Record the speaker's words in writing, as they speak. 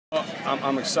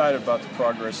I'm excited about the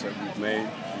progress that we've made.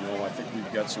 I think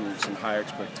we've got some high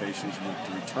expectations with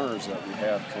the returns that we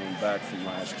have coming back from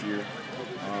last year.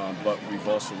 But we've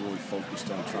also really focused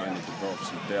on trying to develop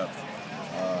some depth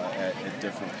at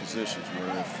different positions,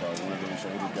 where if one of those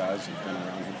older guys who've been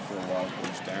around here for a while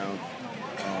goes down,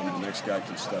 the next guy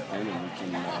can step in and we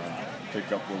can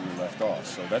pick up where we left off.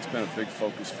 So that's been a big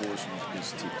focus for us,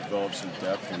 is to develop some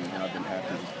depth, and I've been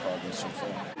happy with the progress so far.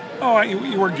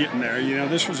 We're getting there.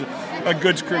 This was a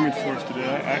good scrimmage for us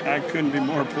today. I couldn't be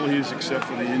more pleased, except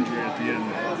for the injury at the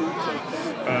end.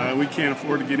 So, we can't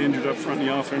afford to get injured up front in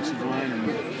the offensive line,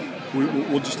 and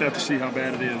we'll just have to see how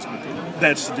bad it is. But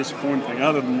that's the disappointing thing.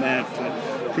 Other than that,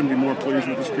 couldn't be more pleased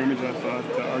with the scrimmage. I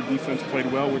thought our defense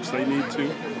played well, which they need to,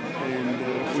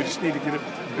 and we just need to get it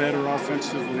better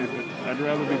offensively. But I'd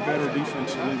rather be better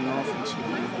defensively than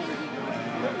offensively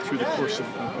through the course of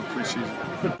preseason.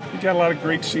 You got a lot of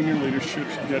great senior leadership.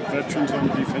 You got veterans on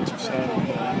the defensive side of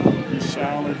the ball. You're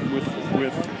solid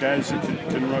with guys that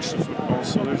can rush the football.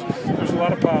 So there's a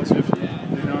lot of positive,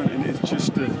 and it's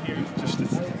just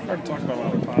hard to talk about a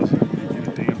lot of positive. You get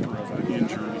a damper of an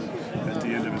injury at the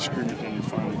end of a scrimmage and you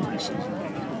finally preseason.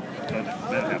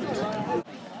 That happens.